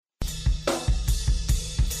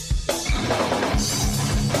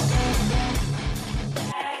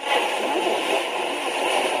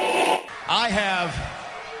have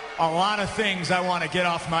a lot of things I want to get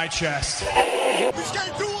off my chest. We just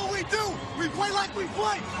gotta do what we do. We play like we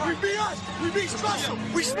play. We be us. We be special.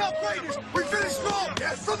 We smell greatness. We finish strong.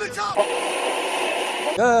 Yes, from the top.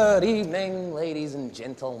 Good evening, ladies and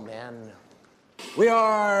gentlemen. We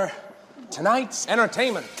are tonight's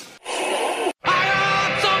entertainment. I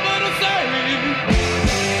got something to say.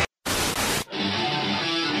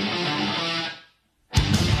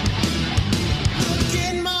 Look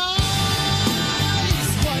in my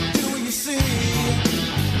eyes. What do you see?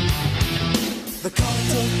 The cult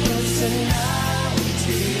of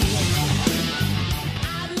personality. I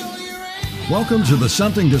know you're in. Welcome to the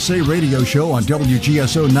Something to Say radio show on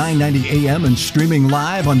WGSO 990 AM and streaming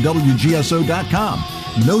live on WGSO.com.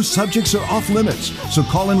 No subjects are off limits, so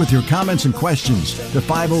call in with your comments and questions to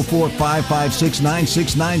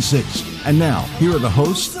 504-556-9696. And now, here are the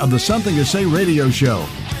hosts of the Something to Say radio show,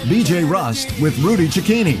 BJ Rust with Rudy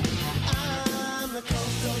Cicchini. I'm the cult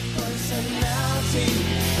of personality.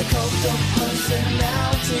 The cult of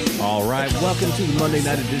personality. All right, welcome to the Monday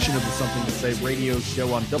night edition of the Something to Say radio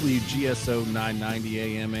show on WGSO 990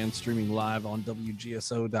 AM and streaming live on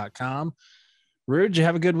WGSO.com. Rude, you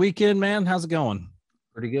have a good weekend, man? How's it going?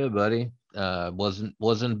 Pretty good, buddy.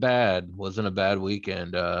 Wasn't bad. Wasn't a bad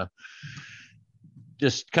weekend.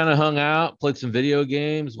 Just kind of hung out, played some video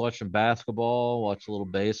games, watched some basketball, watched a little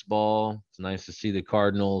baseball. It's nice to see the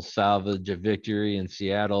Cardinals salvage a victory in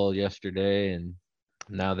Seattle yesterday, and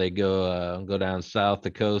now they go down south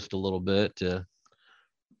the coast a little bit to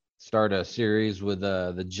start a series with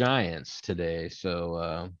the Giants today.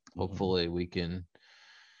 So hopefully we can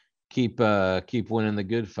keep winning the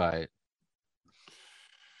good fight.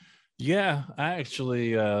 Yeah, I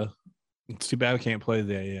actually it's too bad we can't play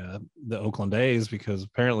the Oakland A's because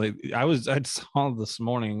apparently I saw this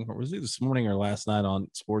morning, or was it this morning or last night on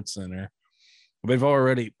Sports Center, they've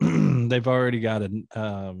already got they've already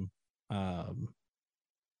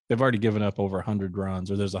given up over 100 runs,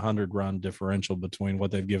 or there's a 100-run differential between what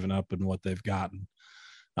they've given up and what they've gotten,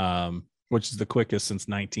 which is the quickest since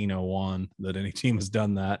 1901 that any team has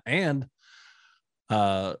done that. And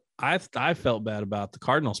I felt bad about the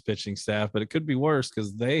Cardinals pitching staff, but it could be worse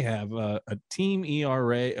because they have a team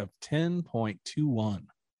ERA of 10.21.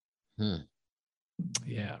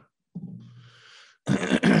 Yeah.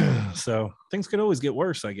 So things could always get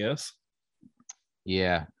worse, I guess.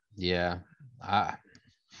 Yeah.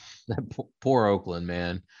 That poor Oakland,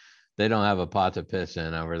 man. They don't have a pot to piss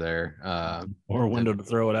in over there. Or a window to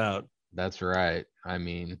throw it out. That's right. I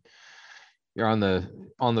mean, you're on the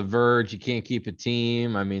verge. You can't keep a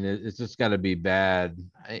team. I mean, it's just got to be bad.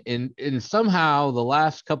 And somehow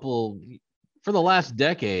for the last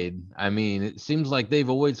decade, I mean, it seems like they've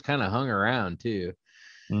always kind of hung around too.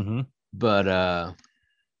 Mm-hmm. But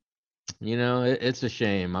it's a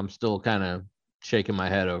shame. I'm still kind of shaking my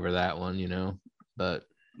head over that one, but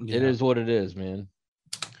It is what it is, man.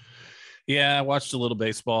 Yeah, I watched a little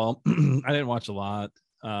baseball. I didn't watch a lot.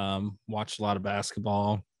 Watched a lot of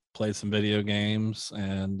basketball. Played some video games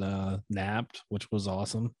and napped, which was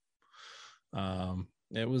awesome.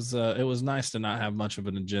 It was nice to not have much of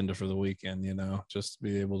an agenda for the weekend, just to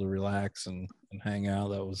be able to relax and hang out.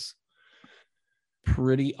 That was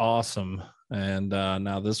pretty awesome. And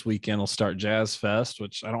now this weekend will start Jazz Fest,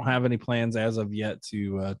 which I don't have any plans as of yet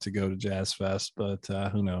to go to Jazz Fest, but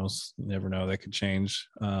who knows? You never know. That could change.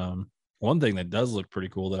 One thing that does look pretty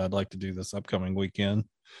cool that I'd like to do this upcoming weekend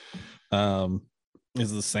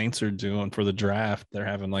is the Saints are doing for the draft. They're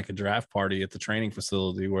having like a draft party at the training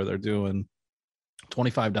facility where they're doing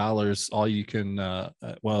 $25 all you can.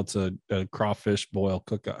 It's a crawfish boil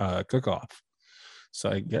cook off. So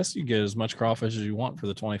I guess you get as much crawfish as you want for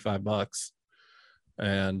the $25.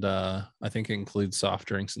 And I think it includes soft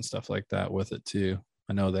drinks and stuff like that with it too.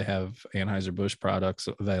 I know they have Anheuser-Busch products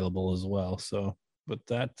available as well. So, but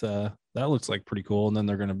that looks like pretty cool. And then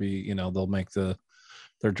they're going to be, they'll make their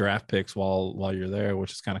draft picks while you're there,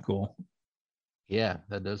 which is kind of cool. Yeah,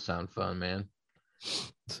 that does sound fun, man.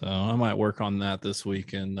 So I might work on that this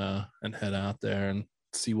week and head out there and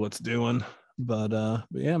see what's doing. But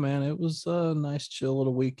yeah, man, it was a nice chill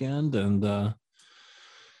little weekend and not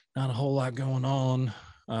a whole lot going on.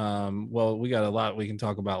 Well, we got a lot we can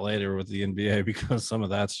talk about later with the NBA because some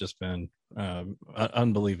of that's just been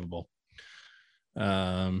unbelievable.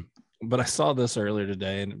 But I saw this earlier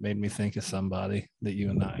today and it made me think of somebody that you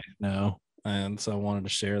and I know. And so I wanted to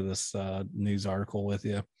share this news article with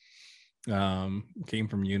you. Came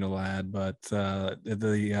from Unilad, but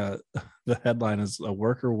the headline is a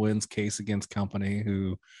worker wins case against company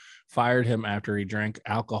who fired him after he drank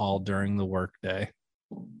alcohol during the workday.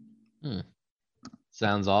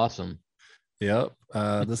 Sounds awesome. Yep.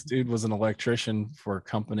 This dude was an electrician for a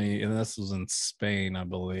company, and this was in Spain, I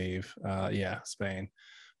believe. Spain.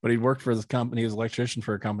 But he worked for this company. He was an electrician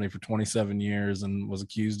for a company for 27 years and was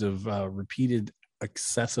accused of repeated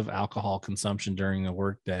excessive alcohol consumption during a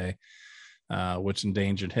workday, which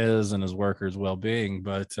endangered his and his workers' well-being.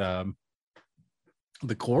 But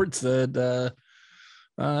the court said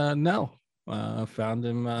no, found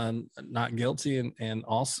him not guilty, and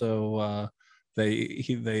also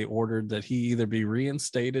they ordered that he either be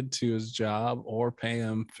reinstated to his job or pay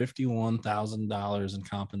him $51,000 in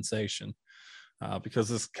compensation, because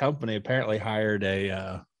this company apparently hired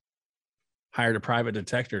a private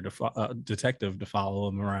detective to follow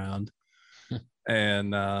him around.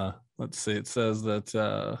 And let's see, it says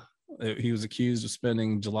that he was accused of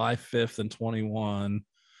spending July 5th and 21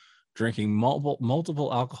 drinking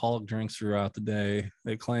multiple alcoholic drinks throughout the day.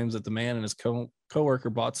 It claims that the man and his coworker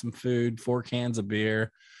bought some food, 4 cans of beer,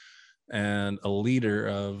 and a liter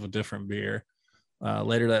of a different beer.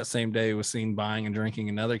 Later that same day, he was seen buying and drinking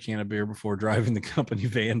another can of beer before driving the company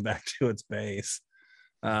van back to its base.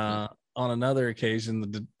 On another occasion,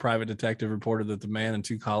 the private detective reported that the man and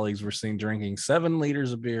 2 colleagues were seen drinking 7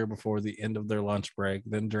 liters of beer before the end of their lunch break,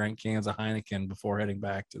 then drank cans of Heineken before heading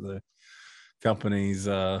back to the company's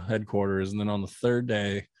headquarters. And then on the 3rd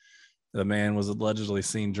day, the man was allegedly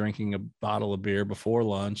seen drinking a bottle of beer before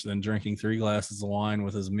lunch, then drinking 3 glasses of wine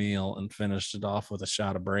with his meal, and finished it off with a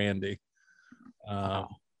shot of brandy.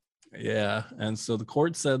 Yeah. And so the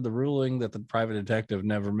court said the ruling that the private detective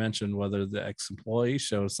never mentioned whether the ex-employee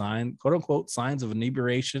showed quote unquote, signs of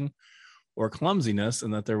inebriation or clumsiness,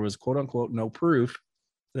 and that there was, quote unquote, no proof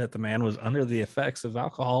that the man was under the effects of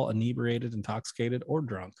alcohol, inebriated, intoxicated, or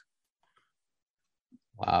drunk.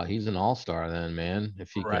 Wow. He's an all-star then, man.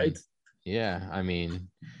 If he Right. can, yeah. I mean,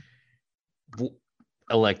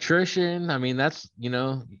 electrician. I mean, that's,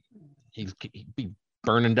 he'd be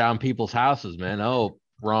burning down people's houses, man. Oh,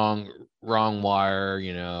 wrong wire,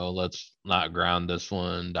 let's not ground this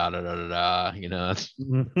one, it's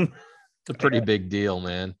a pretty big deal,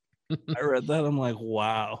 man. I read that, I'm like,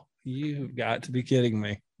 wow, you've got to be kidding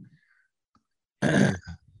me.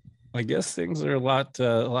 I guess things are a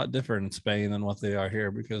lot different in Spain than what they are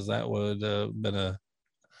here, because that would have been a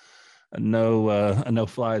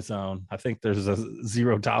no-fly zone. I think there's a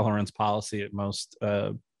zero tolerance policy at most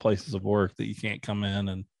places of work, that you can't come in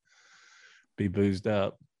and be boozed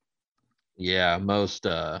up. Yeah, most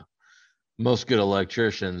good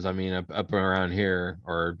electricians, I mean, up around here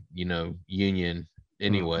are, union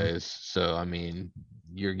anyways. So I mean,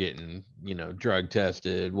 you're getting, drug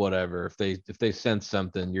tested, whatever. If they sense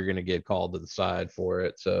something, you're gonna get called to the side for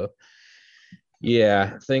it. So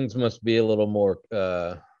yeah, things must be a little more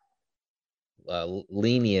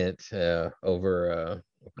lenient over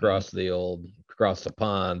across the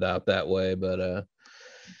pond out that way. But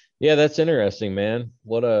yeah, that's interesting, man.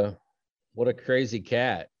 What a crazy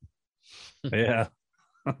cat. Yeah.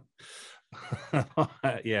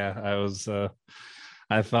 Yeah,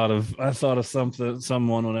 I thought of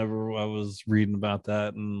someone whenever I was reading about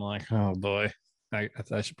that, and like, oh boy, I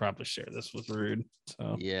should probably share this with Rude.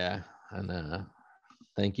 So yeah, and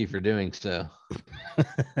thank you for doing so.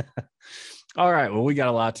 All right, well, we got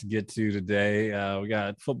a lot to get to today. We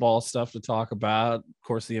got football stuff to talk about. Of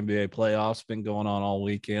course, the NBA playoffs been going on all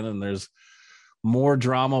weekend, and there's more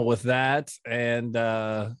drama with that, and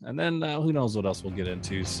then who knows what else we'll get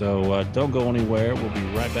into. So don't go anywhere. We'll be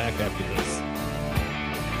right back after this.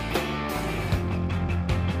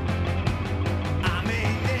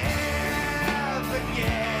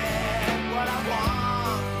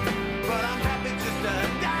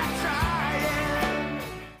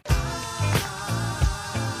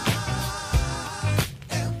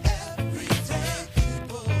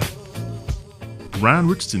 Ryan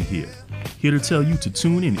Richardson here to tell you to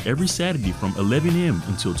tune in every Saturday from 11 a.m.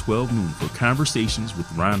 until 12 noon for Conversations with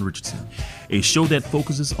Ryan Richardson, a show that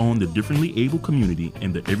focuses on the differently able community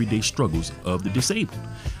and the everyday struggles of the disabled.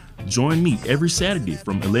 Join me every Saturday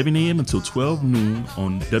from 11 a.m. until 12 noon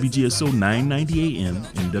on WGSO 990 AM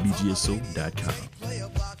and WGSO.com.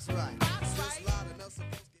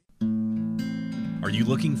 Are you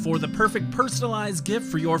looking for the perfect personalized gift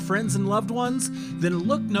for your friends and loved ones? Then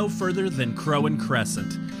look no further than Crow and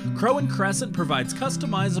Crescent. Crow and Crescent provides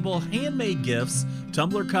customizable handmade gifts,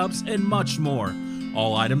 tumbler cups, and much more.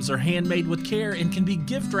 All items are handmade with care and can be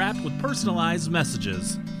gift wrapped with personalized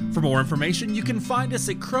messages. For more information, you can find us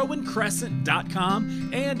at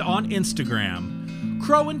crowandcrescent.com and on Instagram.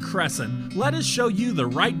 Crow and Crescent, let us show you the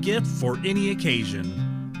right gift for any occasion.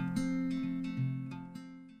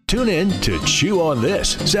 Tune in to Chew on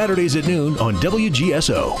This, Saturdays at noon on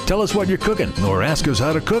WGSO. Tell us what you're cooking or ask us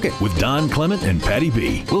how to cook it with Don Clement and Patty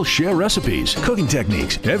B. We'll share recipes, cooking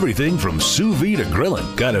techniques, everything from sous vide to grilling.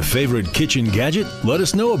 Got a favorite kitchen gadget? Let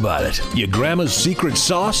us know about it. Your grandma's secret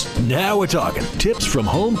sauce? Now we're talking. Tips from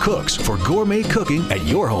home cooks for gourmet cooking at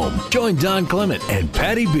your home. Join Don Clement and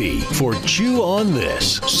Patty B for Chew on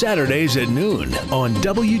This, Saturdays at noon on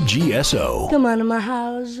WGSO. Come on to my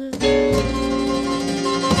house.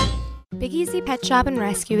 Big Easy Pet Shop and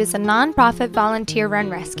Rescue is a non-profit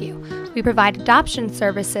volunteer-run rescue. We provide adoption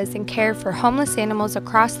services and care for homeless animals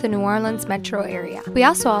across the New Orleans metro area. We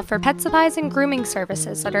also offer pet supplies and grooming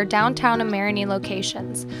services at our downtown and Marigny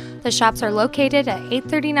locations. The shops are located at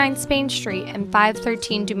 839 Spain Street and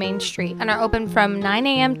 513 Dumaine Street and are open from 9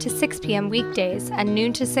 a.m. to 6 p.m. weekdays and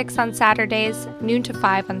noon to 6 on Saturdays, noon to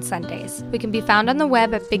 5 on Sundays. We can be found on the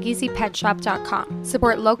web at BigEasyPetShop.com.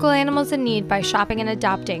 Support local animals in need by shopping and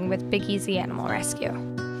adopting with Big Easy Animal Rescue.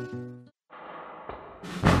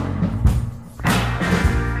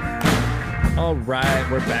 All right,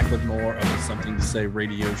 we're back with more of the Something to Say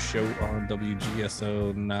radio show on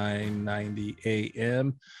WGSO 990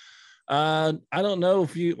 AM. I don't know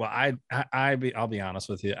if you, well, I'll be honest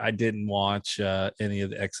with you. I didn't watch any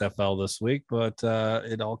of the XFL this week, but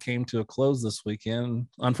it all came to a close this weekend.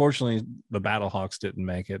 Unfortunately, the Battlehawks didn't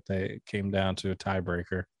make it. They came down to a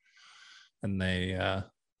tiebreaker, and they,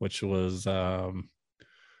 which was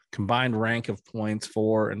combined rank of points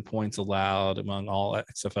for and points allowed among all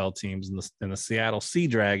XFL teams. And the Seattle Sea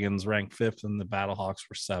Dragons ranked 5th, and the Battlehawks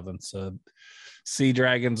were 7th. So Sea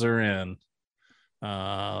Dragons are in.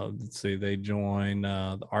 Let's see, they join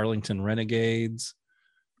the Arlington Renegades,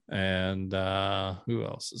 and who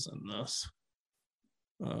else is in this?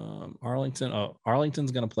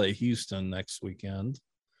 Arlington's going to play Houston next weekend,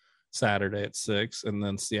 Saturday at 6, and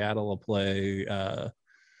then Seattle will play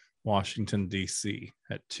Washington, D.C.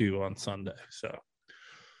 at 2 on Sunday. So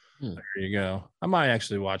there you go. I might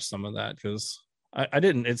actually watch some of that because I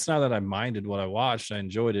didn't. It's not that I minded what I watched. I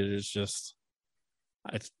enjoyed it. It's just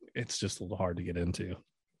a little hard to get into.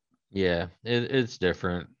 Yeah, it's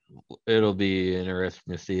different. It'll be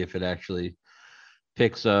interesting to see if it actually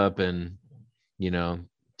picks up and,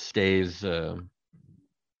 stays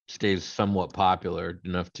somewhat popular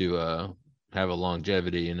enough to have a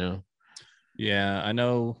longevity, Yeah, I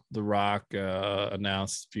know The Rock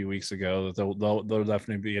announced a few weeks ago that there'll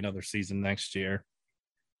definitely be another season next year.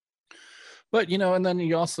 But, and then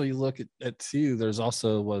you look at too, there's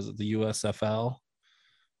also, was the USFL,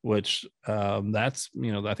 which that's,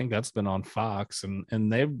 I think that's been on Fox,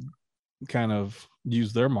 and they've kind of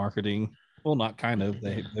used their marketing. Well, not kind of,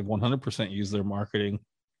 they've 100% used their marketing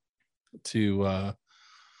to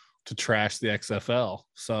trash the XFL.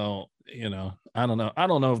 So, I don't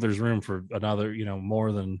know if there's room for another,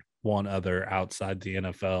 more than one other outside the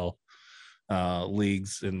NFL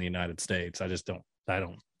leagues in the United States. I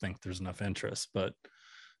don't think there's enough interest, but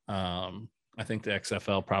I think the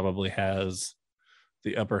XFL probably has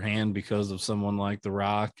the upper hand because of someone like The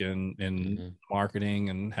Rock and marketing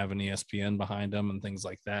and having ESPN behind them and things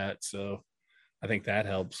like that. So I think that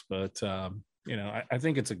helps, but I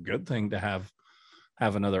think it's a good thing to have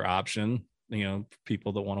another option,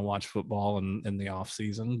 people that want to watch football in the off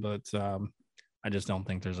season, but I just don't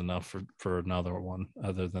think there's enough for another one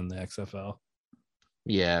other than the XFL.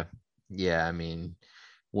 Yeah. I mean,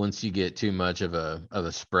 once you get too much of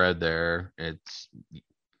a spread there, it's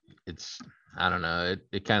I don't know.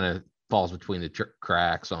 It kind of falls between the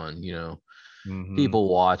cracks on, people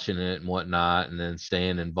watching it and whatnot, and then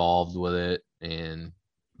staying involved with it. And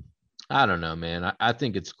I don't know, man. I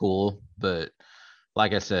think it's cool, but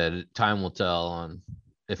like I said, time will tell on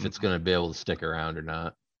if it's going to be able to stick around or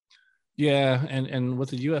not. Yeah, and with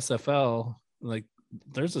the USFL, like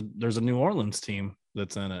there's a New Orleans team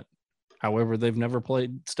that's in it. However, they've never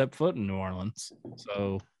stepped foot in New Orleans.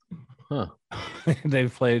 So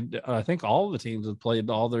they've played, I think all the teams have played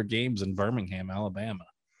all their games in Birmingham, Alabama.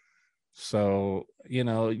 So,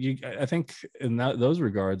 I think in those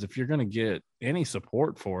regards, if you're going to get any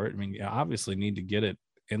support for it, I mean, you obviously need to get it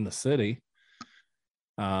in the city.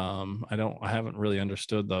 I haven't really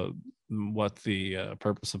understood what the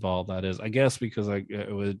purpose of all that is. I guess because I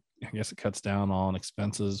guess it cuts down on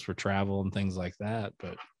expenses for travel and things like that,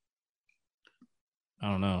 but I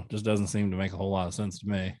don't know. Just doesn't seem to make a whole lot of sense to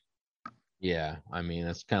me. Yeah, I mean,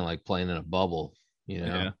 it's kind of like playing in a bubble,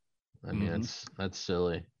 Yeah. I mean, that's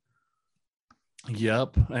silly.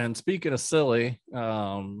 Yep. And speaking of silly,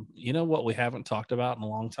 what we haven't talked about in a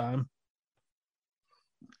long time?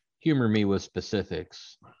 Humor me with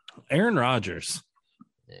specifics. Aaron Rodgers.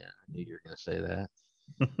 Yeah, I knew you were going to say that.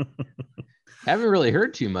 Haven't really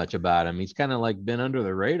heard too much about him. He's kind of like been under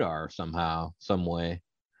the radar somehow, some way.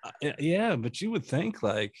 Yeah, but you would think,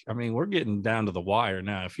 like, I mean, we're getting down to the wire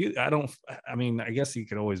now. I guess he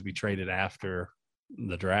could always be traded after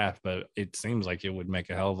the draft, but it seems like it would make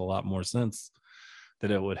a hell of a lot more sense that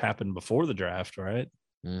it would happen before the draft, right?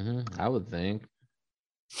 I would think.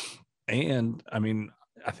 And I mean,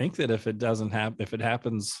 I think that if it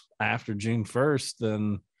happens after June 1st,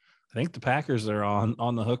 then I think the Packers are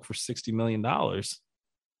on the hook for $60 million.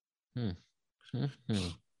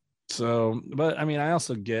 So, but I mean, I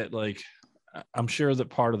also get, like, I'm sure that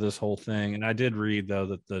part of this whole thing, and I did read though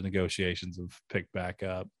that the negotiations have picked back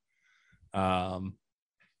up.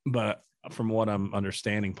 But from what I'm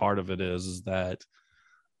understanding, part of it is that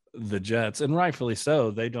the Jets, and rightfully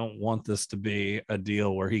so, they don't want this to be a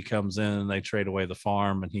deal where he comes in and they trade away the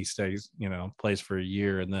farm and he stays, plays for a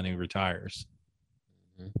year and then he retires,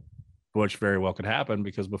 which very well could happen,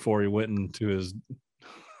 because before he went into his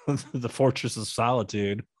the Fortress of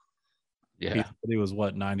Solitude, he was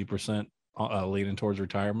 90% leaning towards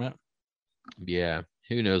retirement. Yeah,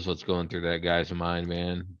 who knows what's going through that guy's mind,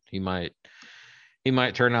 man? He might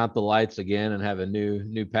turn out the lights again and have a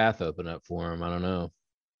new path open up for him. I don't know.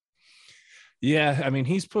 Yeah, I mean,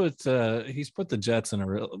 he's put the Jets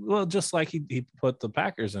in just like he put the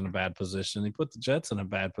Packers in a bad position. He put the Jets in a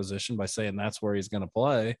bad position by saying that's where he's going to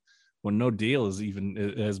play when no deal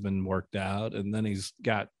has been worked out, and then he's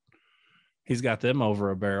got them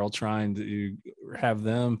over a barrel trying to have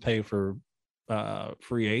them pay for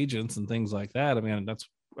free agents and things like that. I mean, that's,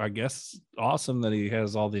 I guess, awesome that he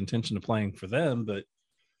has all the intention of playing for them, but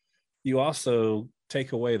you also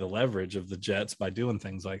take away the leverage of the Jets by doing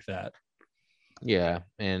things like that. Yeah,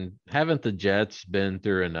 and haven't the Jets been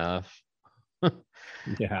through enough?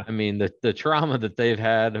 Yeah. I mean, the trauma that they've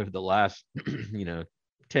had over the last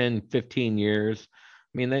 10, 15 years.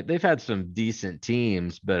 I mean, they've had some decent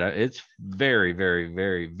teams, but it's very, very,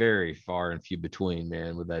 very, very far and few between,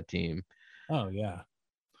 man, with that team. Oh, yeah.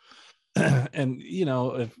 And,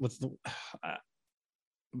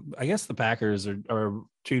 I guess the Packers are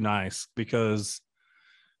too nice because,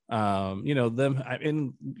 we'll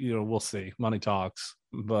see, money talks,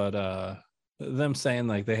 but them saying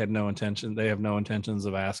like they have no intentions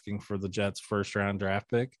of asking for the Jets' first round draft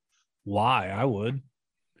pick. Why? I would.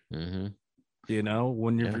 When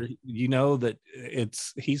you're, that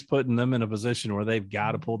he's putting them in a position where they've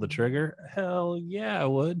got to pull the trigger. Hell yeah, I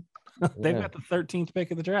would. They've got the 13th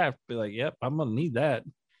pick of the draft. Be like, yep, I'm going to need that.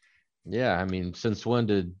 Yeah. I mean, since when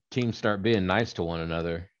did teams start being nice to one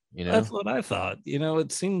another? That's what I thought.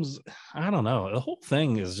 It seems, I don't know. The whole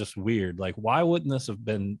thing is just weird. Like, why wouldn't this have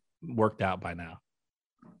been worked out by now?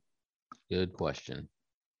 Good question.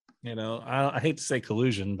 I hate to say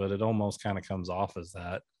collusion, but it almost kind of comes off as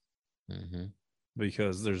that.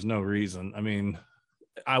 Because there's no reason. I mean,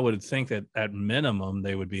 I would think that at minimum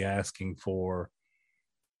they would be asking for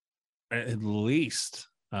at least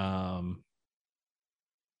a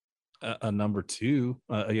number 2,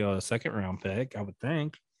 a second round pick, I would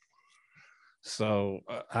think. So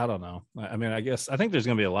I don't know. I mean, I think there's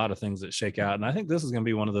going to be a lot of things that shake out, and I think this is going to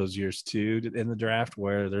be one of those years too in the draft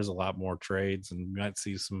where there's a lot more trades, and you might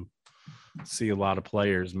see a lot of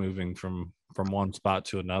players moving from one spot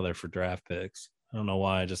to another for draft picks. I don't know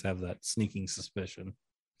why. I just have that sneaking suspicion.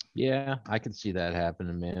 Yeah, I can see that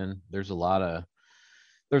happening, man. There's a lot of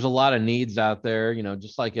needs out there,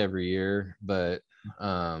 just like every year, but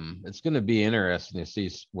it's going to be interesting to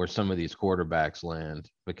see where some of these quarterbacks land,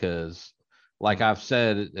 because like I've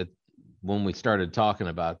said when we started talking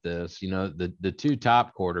about this, the 2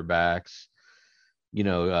 top quarterbacks,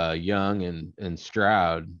 Young and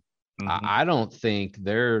Stroud, I don't think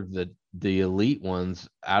they're the elite ones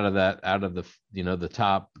out of the the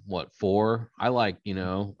top 4. I like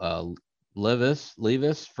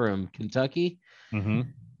Levis from Kentucky,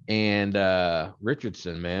 and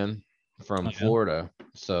Richardson, man, from Florida.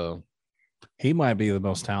 So he might be the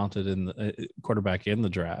most talented in the quarterback in the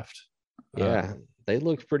draft. Yeah, they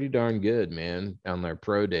looked pretty darn good, man, on their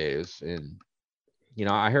pro days. And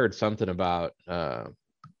I heard something about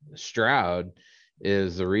Stroud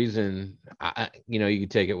is the reason. You can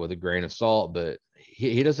take it with a grain of salt, but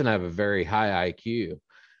he doesn't have a very high IQ.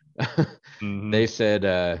 They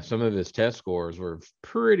said some of his test scores were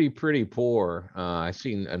pretty poor. I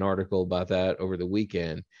seen an article about that over the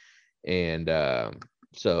weekend, and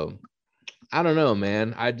so I don't know,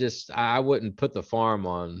 man. I wouldn't put the farm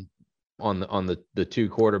on the 2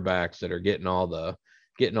 quarterbacks that are getting all the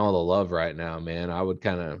love right now, man. I would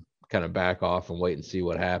kind of back off and wait and see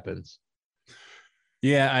what happens.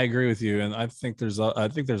 Yeah, I agree with you, and I think there's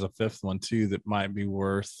a fifth one too that might be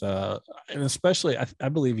worth, and especially I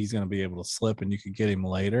believe he's going to be able to slip, and you could get him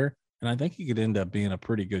later, and I think he could end up being a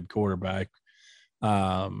pretty good quarterback.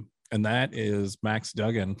 And that is Max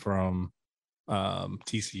Duggan from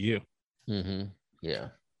TCU. Mm-hmm. Yeah,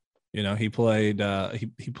 He played.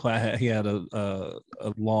 He had a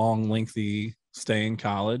long, lengthy stay in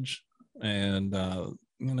college, and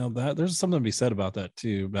that there's something to be said about that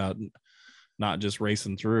too, about not just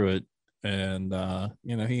racing through it. And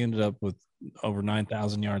he ended up with over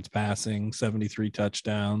 9,000 yards passing, 73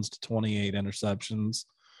 touchdowns to 28 interceptions,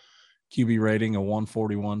 QB rating of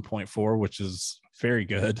 141.4, which is very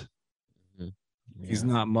good. Yeah. He's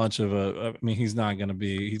not much of he's not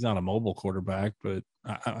a mobile quarterback, but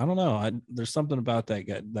I don't know. There's something about that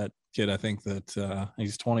kid. I think that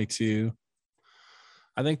he's 22.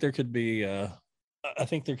 I think there could be a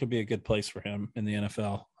good place for him in the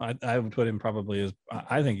NFL. I would put him probably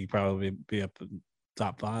I think he'd probably be up in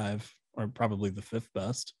top 5 or probably the 5th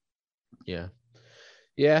best. Yeah.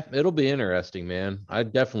 Yeah, it'll be interesting, man. I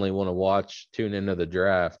definitely want to tune into the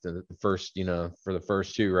draft and the first, for the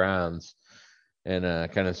first 2 rounds and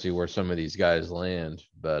kind of see where some of these guys land.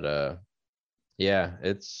 But yeah,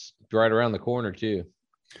 it's right around the corner too.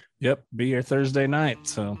 Yep, be here Thursday night.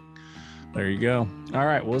 So there you go. All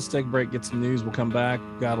right, well, let's take a break, get some news. We'll come back.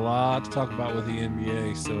 We've got a lot to talk about with the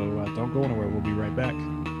NBA, so don't go anywhere. We'll be right back.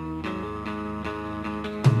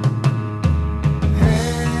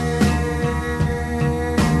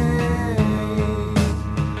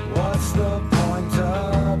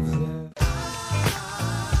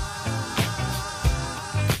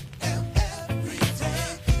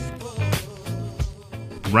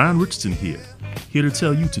 Ryan Richardson here to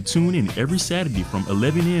tell you to tune in every Saturday from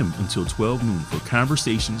 11 a.m. until 12 noon for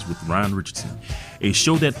Conversations with Ryan Richardson, a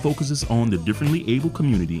show that focuses on the differently able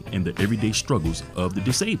community and the everyday struggles of the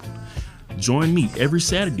disabled. Join me every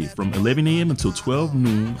Saturday from 11 a.m. until 12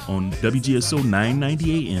 noon on WGSO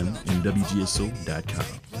 990 AM and WGSO.com.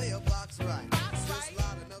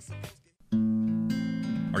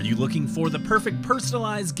 Are you looking for the perfect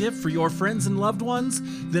personalized gift for your friends and loved ones?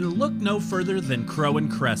 Then look no further than Crow and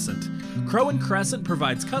Crescent. Crow and Crescent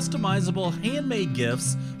provides customizable handmade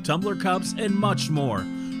gifts, tumbler cups, and much more.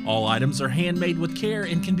 All items are handmade with care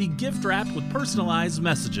and can be gift wrapped with personalized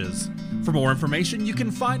messages. For more information, you can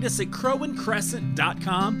find us at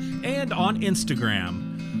crowandcrescent.com and on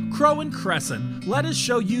Instagram. Crow and Crescent, let us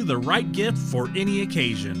show you the right gift for any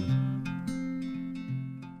occasion.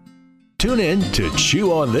 Tune in to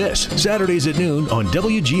Chew on This, Saturdays at noon on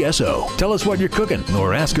WGSO. Tell us what you're cooking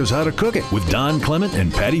or ask us how to cook it with Don Clement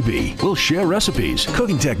and Patty B. We'll share recipes,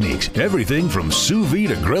 cooking techniques, everything from sous vide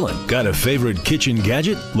to grilling. Got a favorite kitchen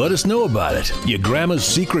gadget? Let us know about it. Your grandma's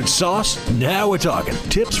secret sauce? Now we're talking.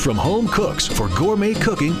 Tips from home cooks for gourmet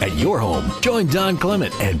cooking at your home. Join Don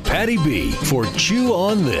Clement and Patty B for Chew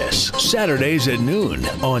on This, Saturdays at noon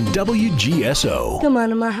on WGSO. Come on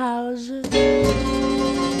to my house.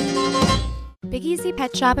 Big Easy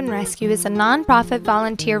Pet Shop and Rescue is a non-profit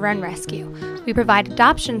volunteer-run rescue. We provide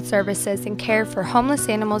adoption services and care for homeless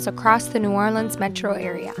animals across the New Orleans metro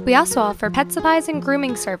area. We also offer pet supplies and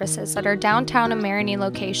grooming services at our downtown and Marigny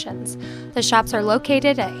locations. The shops are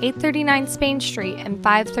located at 839 Spain Street and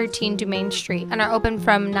 513 Dumaine Street and are open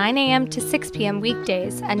from 9 a.m. to 6 p.m.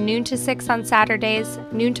 weekdays and noon to 6 on Saturdays,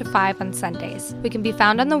 noon to 5 on Sundays. We can be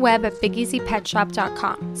found on the web at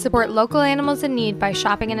BigEasyPetShop.com. Support local animals in need by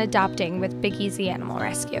shopping and adopting with Big Easy Animal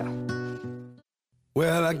Rescue.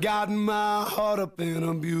 Well, I got my heart up in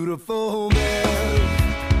a beautiful mess.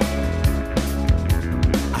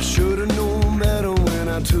 I should have known better when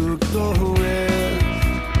I took the risk.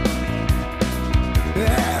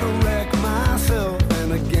 Had to wreck myself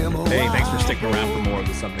and a gamble. Hey, thanks for sticking around for more of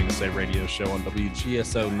the Something to Say radio show on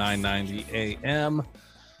WGSO 990 AM.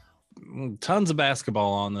 Tons of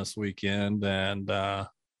basketball on this weekend, and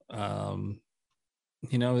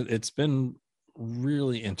it's been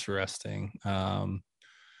really interesting.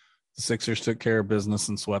 The Sixers took care of business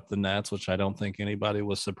and swept the Nets, which I don't think anybody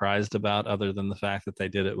was surprised about, other than the fact that they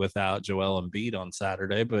did it without Joel Embiid on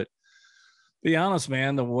Saturday. But be honest,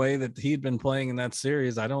 man, the way that he'd been playing in that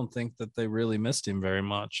series, I don't think that they really missed him very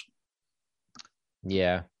much.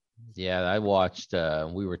 Yeah, I watched.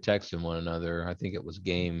 We were texting one another. I think it was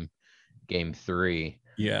game 3.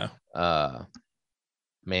 Yeah.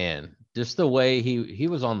 Man, just the way he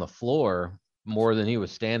was on the floor more than he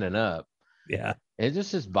was standing up. Yeah. And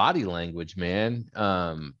just his body language, man.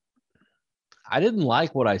 I didn't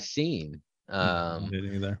like what I seen. I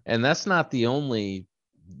didn't either. And that's not the only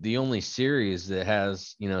series that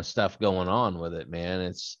has, stuff going on with it, man.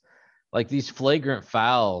 It's like these flagrant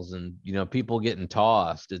fouls and, people getting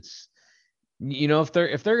tossed. It's, if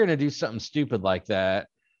they're going to do something stupid like that,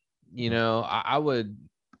 I would,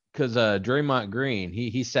 because Draymond Green,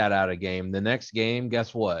 he sat out a game. The next game,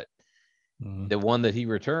 guess what? The one that he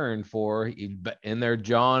returned for, in there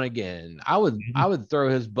John again. I would throw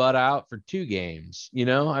his butt out for 2 games.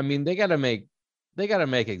 I mean, they got to make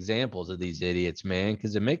examples of these idiots, man,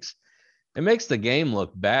 because it makes the game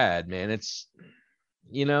look bad, man. It's,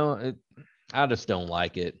 I just don't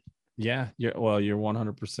like it. Yeah, you're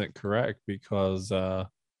 100% correct, because the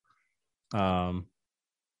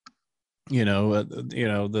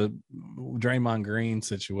Draymond Green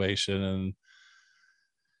situation, and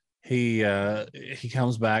he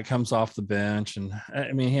comes off the bench, and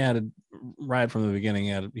I mean, he had right from the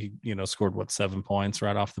beginning, he scored 7 points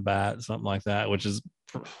right off the bat, something like that, which is,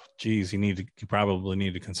 geez, you probably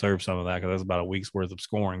need to conserve some of that, because that's about a week's worth of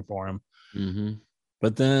scoring for him. Mm-hmm.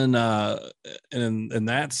 But then in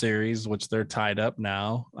that series, which they're tied up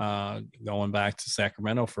now, going back to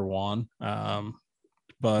Sacramento for one.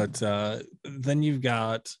 But then you've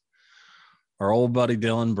got our old buddy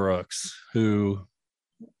Dylan Brooks, who,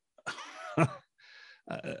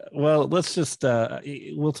 well, let's just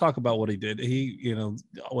we'll talk about what he did. He,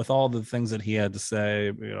 with all the things that he had to say,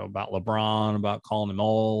 about LeBron, about calling him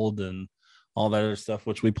old and all that other stuff,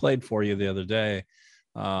 which we played for you the other day.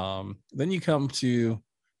 Then you come to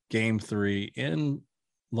Game 3 in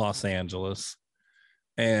Los Angeles,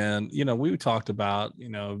 and we talked about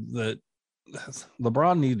that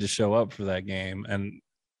LeBron needed to show up for that game, and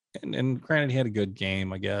granted, he had a good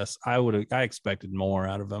game. I guess I expected more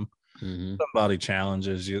out of him. Mm-hmm. Somebody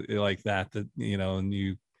challenges you like that, and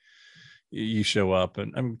you show up,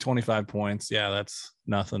 and I mean, 25 points, yeah, that's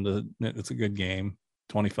nothing. It's a good game.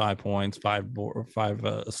 25 points, 5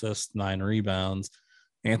 assists, 9 rebounds.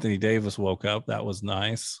 Anthony Davis woke up. That was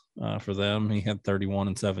nice for them. He had 31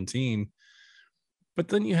 and 17. But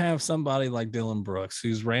then you have somebody like Dylan Brooks,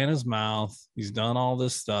 who's ran his mouth. He's done all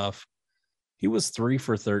this stuff. He was 3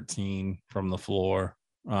 for 13 from the floor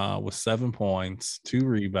with 7 points, 2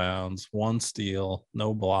 rebounds, 1 steal,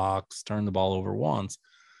 no blocks, turned the ball over once.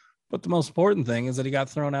 But the most important thing is that he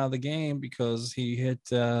got thrown out of the game because he hit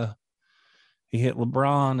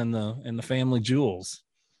LeBron in the family jewels.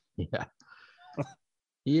 Yeah.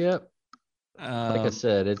 Yep. Like I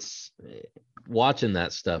said, it's watching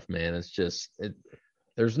that stuff, man. It's just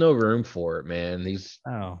there's no room for it, man. These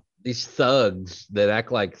thugs that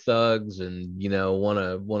act like thugs and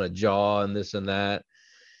want to jaw and this and that.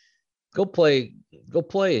 Go play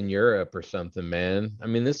in Europe or something, man. I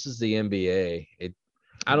mean, this is the NBA.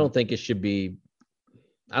 I don't think it should be.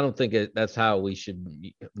 I don't think that's how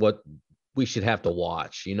what we should have to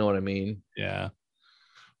watch. You know what I mean? Yeah.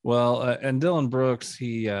 Well, and Dylan Brooks,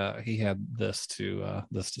 he had this to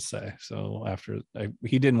say. So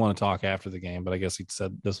he didn't want to talk after the game, but I guess he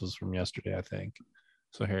said this was from yesterday, I think.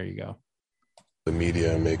 So here you go. The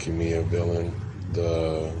media making me a villain,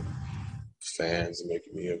 the fans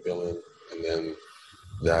making me a villain, and then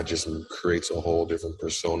that just creates a whole different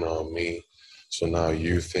persona on me. So now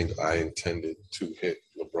you think I intended to hit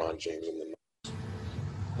LeBron James in the nose.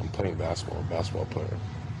 I'm playing basketball player.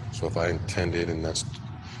 So if I intended, and that's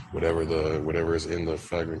whatever is in the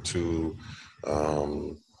flagrant 2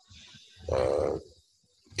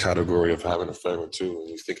 category of having a flagrant 2, and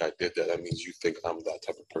you think I did that, that means you think I'm that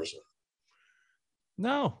type of person.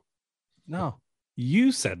 No,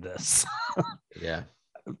 you said this. Yeah.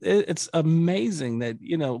 It's amazing that,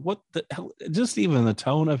 what the hell, just even the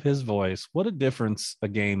tone of his voice, what a difference a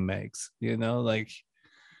game makes, like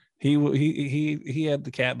he had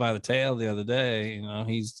the cat by the tail the other day.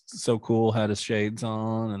 He's so cool, had his shades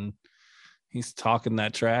on, and he's talking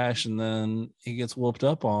that trash, and then he gets whooped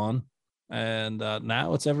up on, and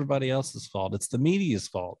now it's everybody else's fault. It's the media's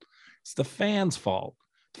fault. It's the fans' fault.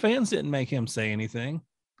 Fans didn't make him say anything.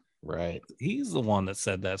 Right. He's the one that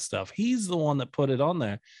said that stuff. He's the one that put it on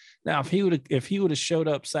there. Now, if he would have showed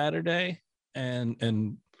up Saturday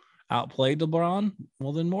and outplayed LeBron,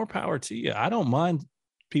 well, then more power to you. I don't mind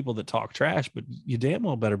people that talk trash, but you damn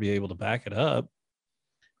well better be able to back it up.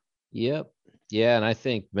 Yep. Yeah, and I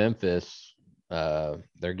think Memphis,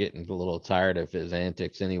 they're getting a little tired of his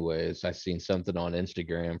antics anyways. I seen something on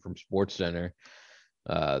Instagram from SportsCenter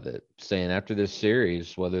that saying after this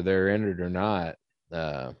series, whether they're in it or not,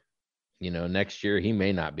 next year he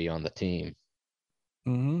may not be on the team.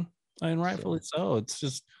 Mm-hmm. And rightfully so. It's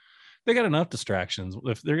just they got enough distractions.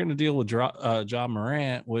 If they're going to deal with Ja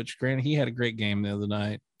Morant, which granted he had a great game the other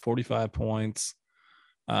night, 45 points.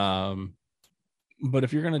 But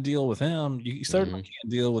if you're going to deal with him, you certainly can't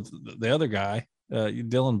deal with the other guy,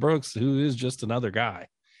 Dylan Brooks, who is just another guy.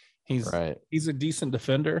 He's a decent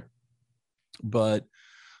defender, but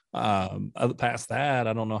past that,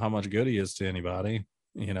 I don't know how much good he is to anybody.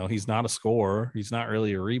 You know, he's not a scorer. He's not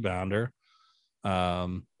really a rebounder.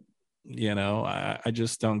 You know, I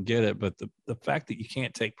just don't get it. But the fact that you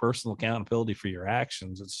can't take personal accountability for your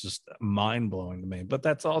actions, it's just mind-blowing to me. But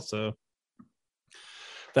that's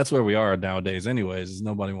where we are nowadays anyways, is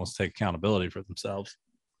nobody wants to take accountability for themselves.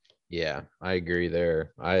 Yeah, I agree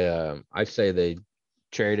there. I say they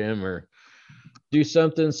trade him or do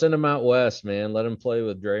something, send him out west, man. Let him play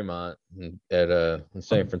with Draymond in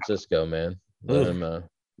San Francisco, man. Let him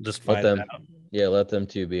just fight them out. Yeah, let them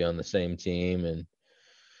two be on the same team, and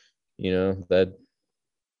you know,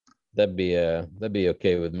 that'd be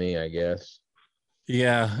okay with me, I guess.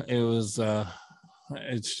 Yeah, it was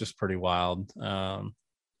it's just pretty wild.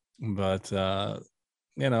 But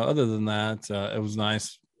you know, other than that, it was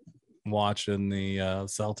nice watching the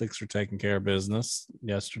Celtics are taking care of business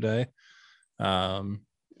yesterday. I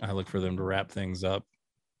look for them to wrap things up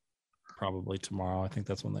probably tomorrow. I think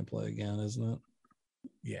that's when they play again, isn't it?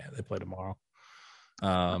 Yeah, they play tomorrow.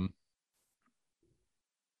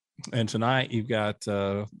 And tonight you've got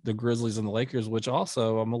the Grizzlies and the Lakers, which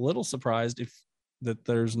also I'm a little surprised that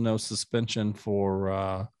there's no suspension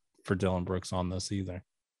for Dillon Brooks on this either.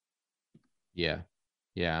 Yeah.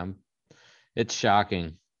 It's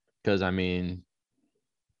shocking because, I mean,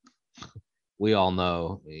 we all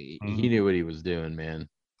know he knew what he was doing, man.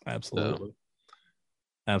 Absolutely. So.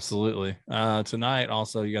 Absolutely. Tonight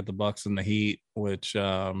also you got the Bucks and the Heat, which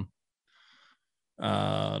I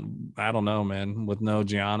don't know, man. With no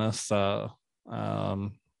Giannis,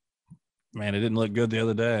 man, it didn't look good the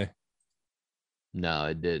other day. No,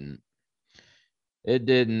 it didn't.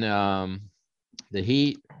 The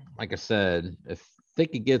Heat, like I said, if they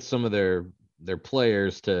could get some of their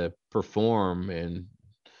players to perform, and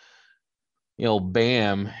you know,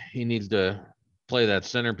 Bam, he needs to play that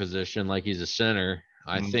center position like he's a center.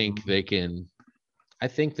 I think they can. I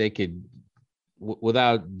think they could,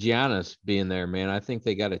 without Giannis being there, man. I think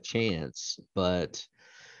they got a chance, but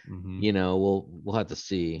you know, we'll have to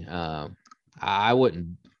see. I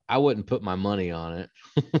wouldn't put my money on it.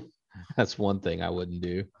 That's one thing I wouldn't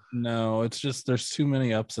do. No, it's just there's too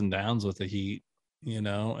many ups and downs with the Heat, you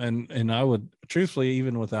know, and I would truthfully,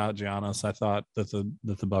 even without Giannis, I thought that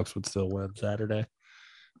the Bucks would still win Saturday,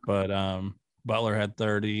 but Butler had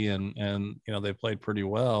 30 and you know, they played pretty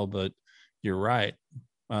well, but you're right.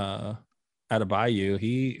 Adebayo,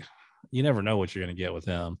 you never know what you're going to get with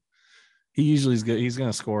him. He usually is good. He's going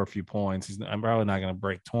to score a few points. I'm probably not going to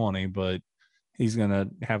break 20, but he's going to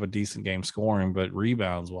have a decent game scoring, but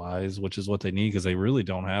rebounds wise, which is what they need, because they really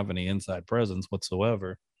don't have any inside presence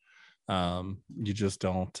whatsoever. You just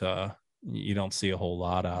don't see a whole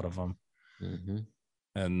lot out of them. Mm-hmm.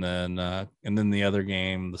 And then the other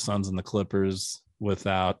game, the Suns and the Clippers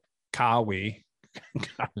without Kawhi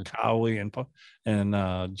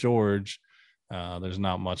and George, there's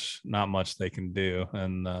not much they can do,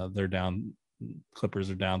 and they're down. Clippers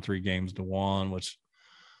are down 3-1, which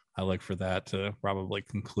I look for that to probably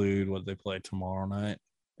conclude what they play tomorrow night.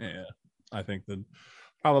 Yeah, I think that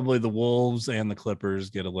probably the Wolves and the Clippers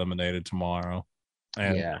get eliminated tomorrow,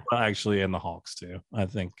 and and the Hawks too. I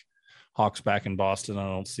think Hawks back in Boston. I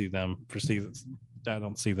don't see them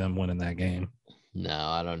winning that game. No,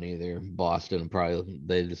 I don't either. Boston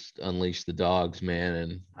they just unleashed the dogs, man,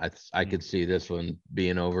 and I could see this one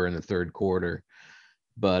being over in the third quarter.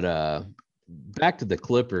 But back to the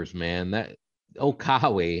Clippers, man. That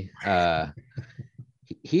Kawhi,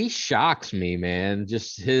 he shocks me, man.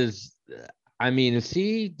 Just his, I mean, does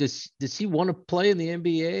he want to play in the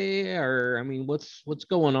NBA, or I mean, what's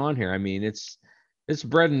going on here? I mean, it's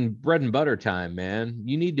bread and butter time, man.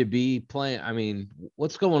 You need to be playing. I mean,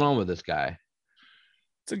 what's going on with this guy?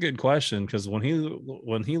 It's a good question, because when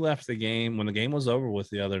he left the game, when the game was over with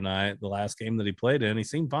the other night, the last game that he played in, he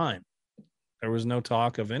seemed fine. There was no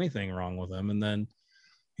talk of anything wrong with him, and then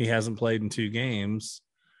he hasn't played in 2 games.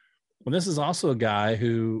 Well, this is also a guy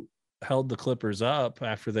who held the Clippers up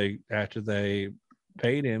after they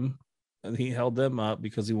paid him, and he held them up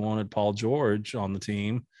because he wanted Paul George on the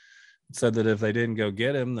team. Said that if they didn't go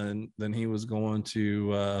get him, then he was going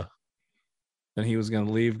to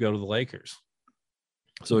leave, go to the Lakers.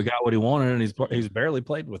 So he got what he wanted, and he's barely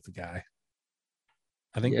played with the guy.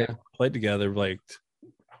 I think they played together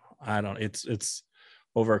it's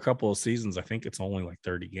over a couple of seasons. I think it's only like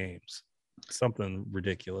 30 games, something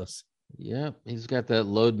ridiculous. Yeah, he's got that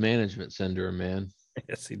load management syndrome, man.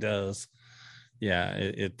 Yes, he does. Yeah,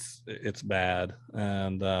 it's bad,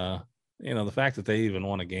 and you know, the fact that they even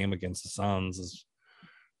won a game against the Suns is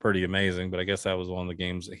pretty amazing. But I guess that was one of the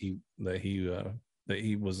games that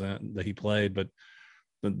that he played, but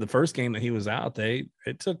the first game that he was out, it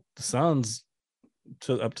took the Suns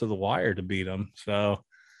up to the wire to beat them. So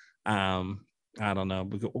I don't know,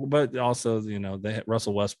 but also,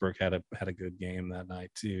 Russell Westbrook had a good game that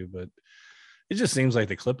night too. But it just seems like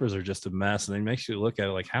the Clippers are just a mess, and it makes you look at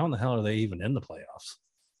it like, how in the hell are they even in the playoffs?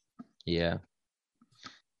 Yeah,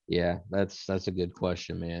 that's a good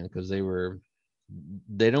question, man, because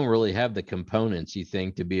they don't really have the components you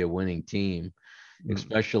think to be a winning team,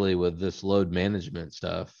 especially with this load management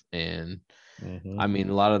stuff. And I mean,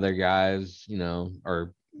 a lot of their guys,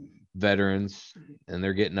 are veterans and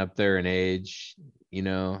they're getting up there in age.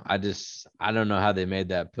 I don't know how they made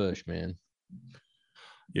that push, man.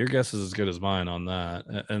 Your guess is as good as mine on that.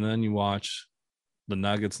 And then you watch the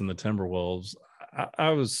Nuggets and the Timberwolves. I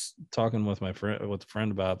was talking with a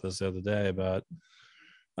friend about this the other day about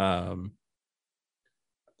the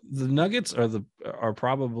Nuggets are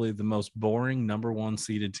probably the most boring number one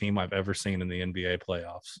seeded team I've ever seen in the NBA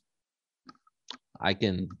playoffs. I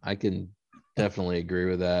can definitely agree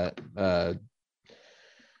with that.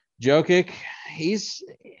 Jokic, he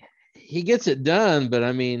gets it done, but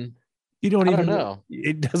I mean, you don't even know.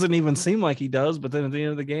 It doesn't even seem like he does, but then at the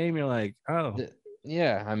end of the game, you're like, oh.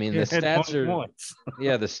 Yeah, I mean, the stats are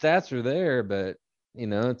the stats are there, but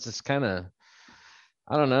it's just kind of,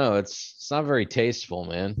 I don't know. It's not very tasteful,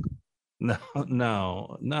 man. No.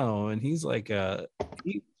 And he's like, God,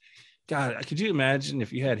 could you imagine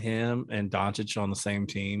if you had him and Doncic on the same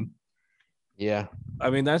team? Yeah.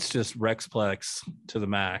 I mean, that's just Rexplex to the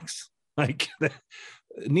max. Like,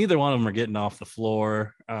 neither one of them are getting off the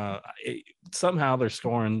floor. Somehow they're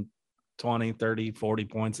scoring 20, 30, 40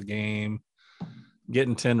 points a game,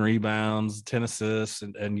 getting 10 rebounds, 10 assists,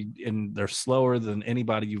 and they're slower than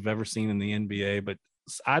anybody you've ever seen in the NBA. But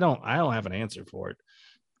I don't have an answer for it.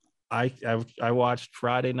 I watched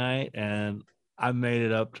Friday night and I made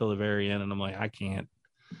it up till the very end, and I'm like, I can't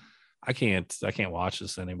watch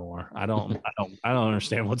this anymore. I don't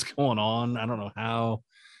understand what's going on. I don't know how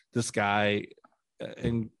this guy,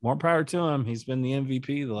 and more power to him, he's been the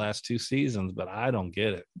MVP the last 2 seasons, but I don't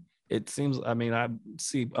get it. It seems, I mean, I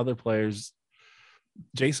see other players,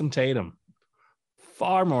 Jason Tatum,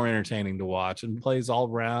 far more entertaining to watch and plays all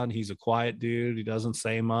around. He's a quiet dude. He doesn't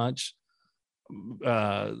say much.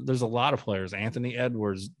 There's a lot of players, Anthony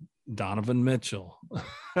Edwards, Donovan Mitchell.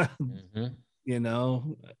 I'm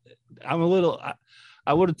a little,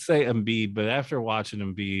 I would say Embiid, but after watching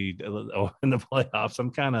Embiid in the playoffs,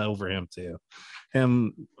 I'm kind of over him too.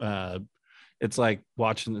 It's like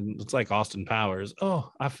Austin Powers. Oh,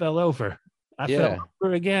 I fell over. I fell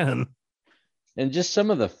over again. And just some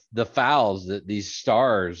of the fouls that these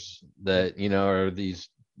stars that, are the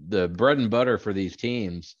bread and butter for these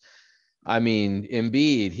teams. I mean,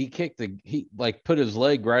 Embiid, he put his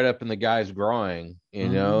leg right up in the guy's groin,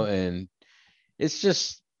 and it's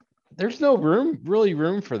just, there's no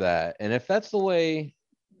room for that. And if that's the way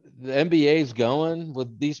the NBA is going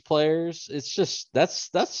with these players, it's just, that's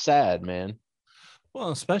sad, man.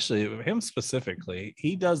 Well, especially him specifically,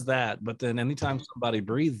 he does that. But then anytime somebody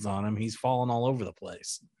breathes on him, he's falling all over the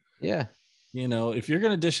place. Yeah. If you're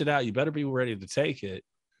going to dish it out, you better be ready to take it.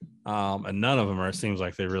 And none of them it seems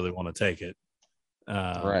like they really want to take it.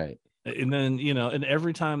 Right. And then, and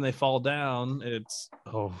every time they fall down, it's,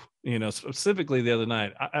 specifically the other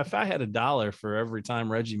night, if I had $1 for every time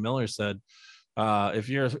Reggie Miller said, if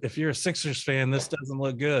you're a Sixers fan, this doesn't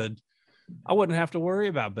look good, I wouldn't have to worry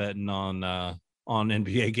about betting on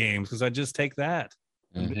NBA games, because I just take that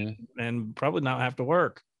and probably not have to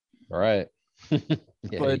work. Right.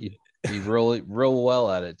 But you real well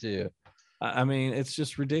at it too. I mean, it's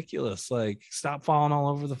just ridiculous. Like, stop falling all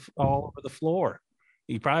over the floor.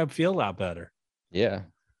 You probably feel a lot better. Yeah.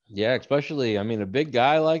 Yeah. Especially, I mean, a big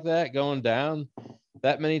guy like that going down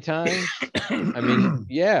that many times. I mean,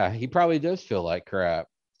 yeah, he probably does feel like crap.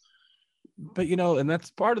 But, and that's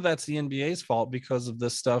the NBA's fault, because of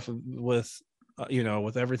this stuff with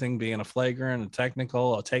everything being a flagrant, a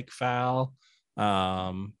technical, a take foul,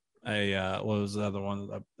 what was the other one?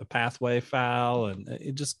 A pathway foul. And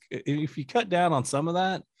it just, if you cut down on some of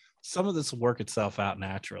that, some of this will work itself out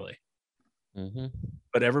naturally.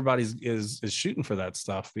 But everybody is shooting for that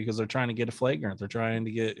stuff because they're trying to get a flagrant. They're trying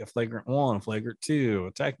to get a flagrant 1, a flagrant 2,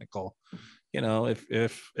 a technical.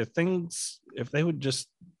 If they would just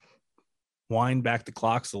wind back the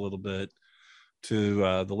clocks a little bit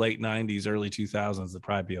to the late 90s, early 2000s, they'd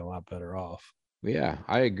probably be a lot better off. Yeah,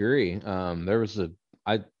 I agree. There was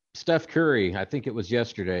Steph Curry, I think it was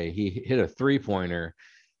yesterday, he hit a 3-pointer,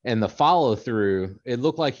 and the follow through, it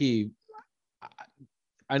looked like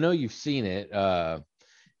I know you've seen it.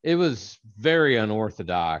 it was very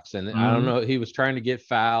unorthodox, and I don't know, he was trying to get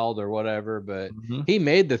fouled or whatever, but he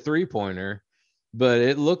made the 3-pointer, but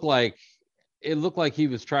it looked like he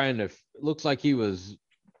was trying to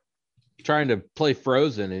play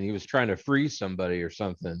Frozen, and he was trying to freeze somebody or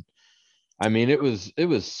something. I mean, it was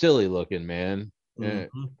silly looking, man. It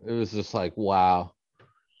was just like, wow.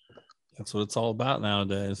 That's what it's all about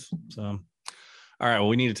nowadays. So, all right, well,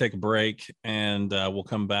 we need to take a break, and we'll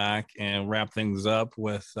come back and wrap things up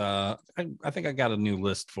with, I think I got a new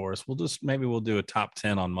list for us. Maybe we'll do a top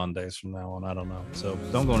 10 on Mondays from now on. I don't know. So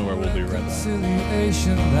don't go anywhere. We'll be right back.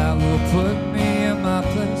 That will put me in my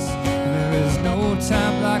place. And there is no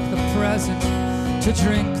time like the present to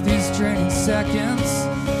drink these draining seconds.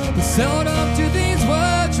 But seldom do these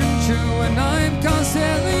words ring true, and I'm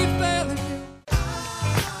constantly failing.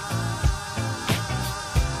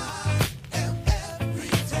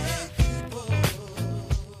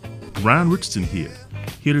 Ryan Richardson here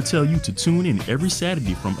to tell you to tune in every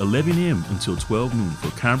Saturday from 11 a.m. until 12 noon for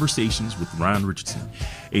Conversations with Ryan Richardson,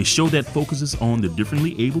 a show that focuses on the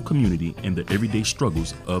differently able community and the everyday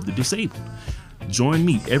struggles of the disabled. Join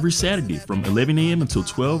me every Saturday from 11 a.m. until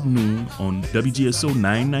 12 noon on WGSO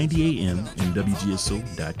 990 AM and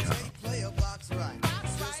WGSO.com.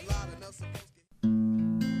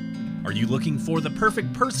 Are you looking for the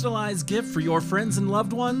perfect personalized gift for your friends and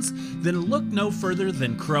loved ones? Then look no further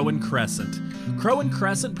than Crow and Crescent. Crow and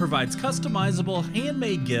Crescent provides customizable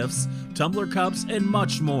handmade gifts, tumbler cups, and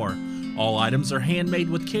much more. All items are handmade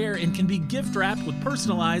with care and can be gift wrapped with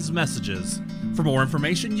personalized messages. For more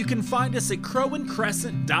information, you can find us at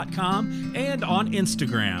crowandcrescent.com and on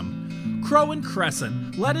Instagram. Crow and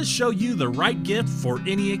Crescent, let us show you the right gift for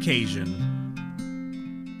any occasion.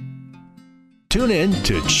 Tune in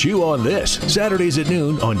to Chew on This, Saturdays at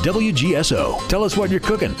noon on WGSO. Tell us what you're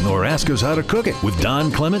cooking or ask us how to cook it with Don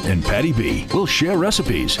Clement and Patty B. We'll share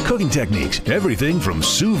recipes, cooking techniques, everything from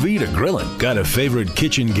sous vide to grilling. Got a favorite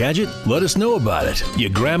kitchen gadget? Let us know about it.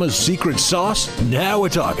 Your grandma's secret sauce? Now we're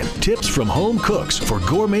talking. Tips from home cooks for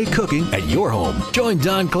gourmet cooking at your home. Join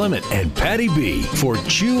Don Clement and Patty B for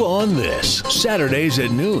Chew on This, Saturdays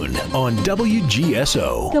at noon on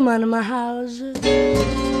WGSO. Come on to my house.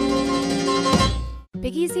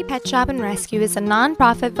 Big Easy Pet Shop and Rescue is a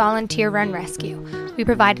non-profit volunteer-run rescue. We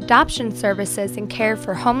provide adoption services and care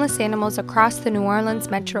for homeless animals across the New Orleans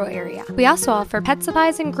metro area. We also offer pet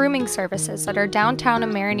supplies and grooming services at our downtown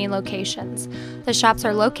and Marigny locations. The shops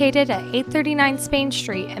are located at 839 Spain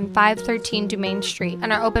Street and 513 Dumaine Street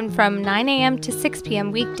and are open from 9 a.m. to 6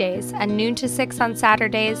 p.m. weekdays and noon to 6 on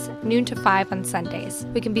Saturdays, noon to 5 on Sundays.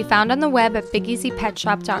 We can be found on the web at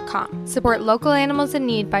BigEasyPetShop.com. Support local animals in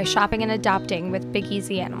need by shopping and adopting with Big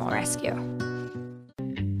Easy Animal Rescue.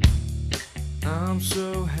 I'm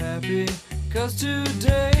so happy, 'cause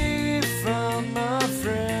today found my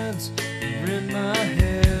friends are in my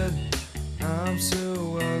head. I'm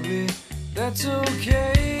so ugly, that's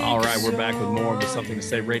okay. All right, we're back with more of the Something to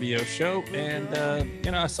Say radio show. And,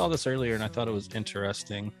 I saw this earlier and I thought it was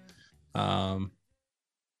interesting. And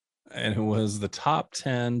it was the top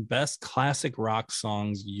 10 best classic rock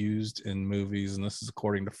songs used in movies. And this is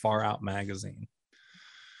according to Far Out magazine.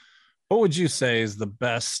 What would you say is the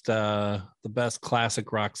best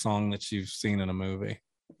classic rock song that you've seen in a movie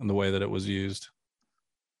and the way that it was used?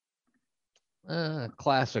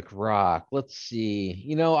 Classic rock. Let's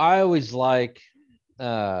see. I always like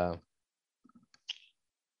the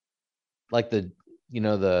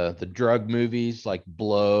the drug movies like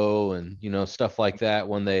Blow and stuff like that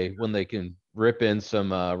when they can rip in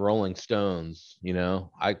some Rolling Stones.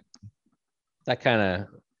 That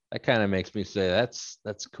kind of makes me say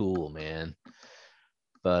that's cool, man.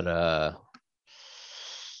 But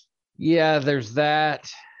yeah, there's that,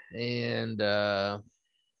 and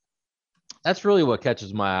that's really what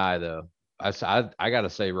catches my eye, though. I gotta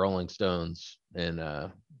say Rolling Stones in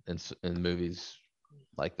movies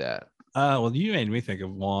like that. Well, you made me think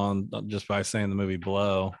of one just by saying the movie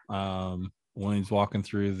Blow. When he's walking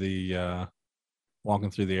through the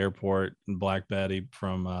airport and Black Betty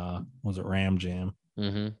from was it Ram Jam?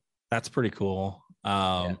 Mm-hmm. That's pretty cool.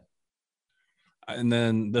 And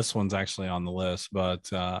then this one's actually on the list, but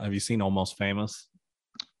have you seen Almost Famous?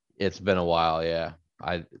 It's been a while, yeah.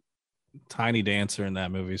 Tiny Dancer in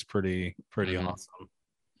that movie is pretty awesome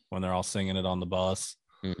when they're all singing it on the bus.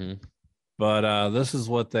 Mm-hmm. But this is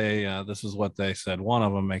what they said. One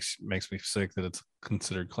of them makes me sick that it's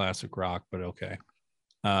considered classic rock, but okay.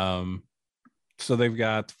 So they've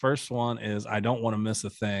got the first one is I Don't Want to Miss a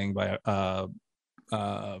Thing by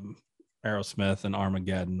Aerosmith and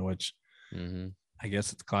Armageddon, which I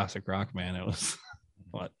guess it's classic rock, man. It was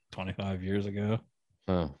what, 25 years ago.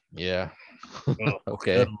 Oh, yeah. Oh,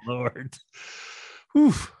 Okay. good Lord.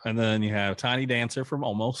 Whew. And then you have Tiny Dancer from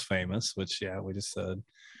Almost Famous, which, yeah, we just said.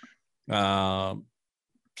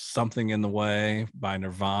 Something in the Way by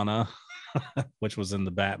Nirvana, which was in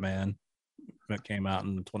the Batman that came out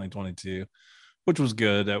in 2022, which was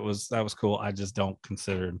good. That was cool. I just don't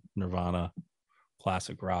consider Nirvana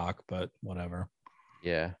classic rock, but whatever.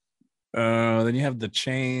 Yeah. Then you have The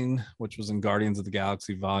Chain, which was in Guardians of the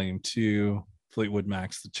Galaxy Volume 2, Fleetwood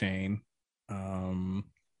Mac's The Chain. Then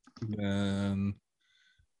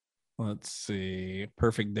let's see,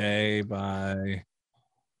 Perfect Day by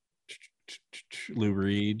Lou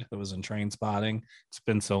Reed, that was in Trainspotting. It's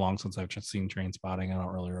been so long since I've seen Trainspotting, I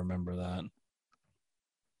don't really remember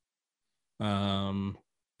that.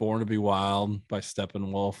 Born to Be Wild by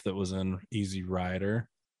Steppenwolf, that was in Easy Rider.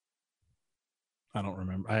 I don't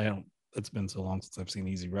remember. It's been so long since I've seen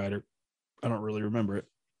Easy Rider, I don't really remember it.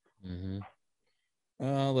 Mm-hmm.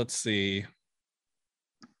 Let's see.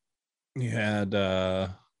 You had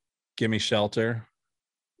Gimme Shelter.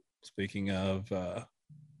 Speaking of The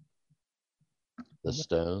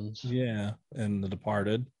Stones. Yeah, and The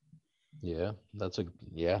Departed. Yeah,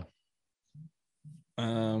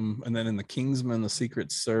 And then in The Kingsman, The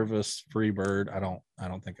Secret Service, Freebird. I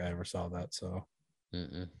don't think I ever saw that. So,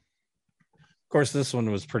 Mm-mm. Of course, this one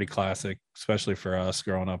was pretty classic, especially for us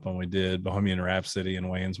growing up when we did Bohemian Rhapsody and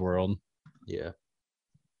Wayne's World. Yeah.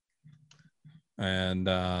 And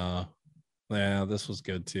yeah, this was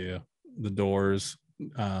good too. The Doors,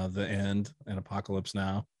 The End, and Apocalypse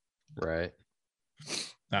Now. Right.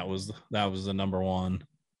 That was the number one.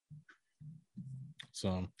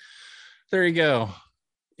 So there you go.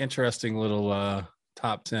 Interesting little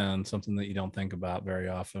top 10, something that you don't think about very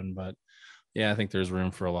often, but yeah, I think there's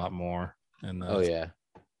room for a lot more. And oh yeah,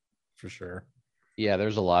 for sure. Yeah,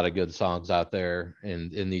 there's a lot of good songs out there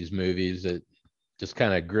in these movies that just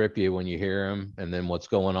kind of grip you when you hear them, and then what's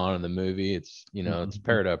going on in the movie, it's it's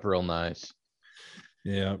paired up real nice.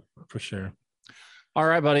 Yeah, for sure. All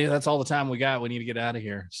right, buddy, that's all the time we got. We need to get out of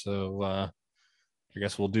here, so I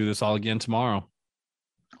guess we'll do this all again tomorrow.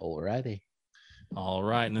 All righty. All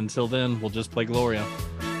right, and until then, we'll just play Gloria.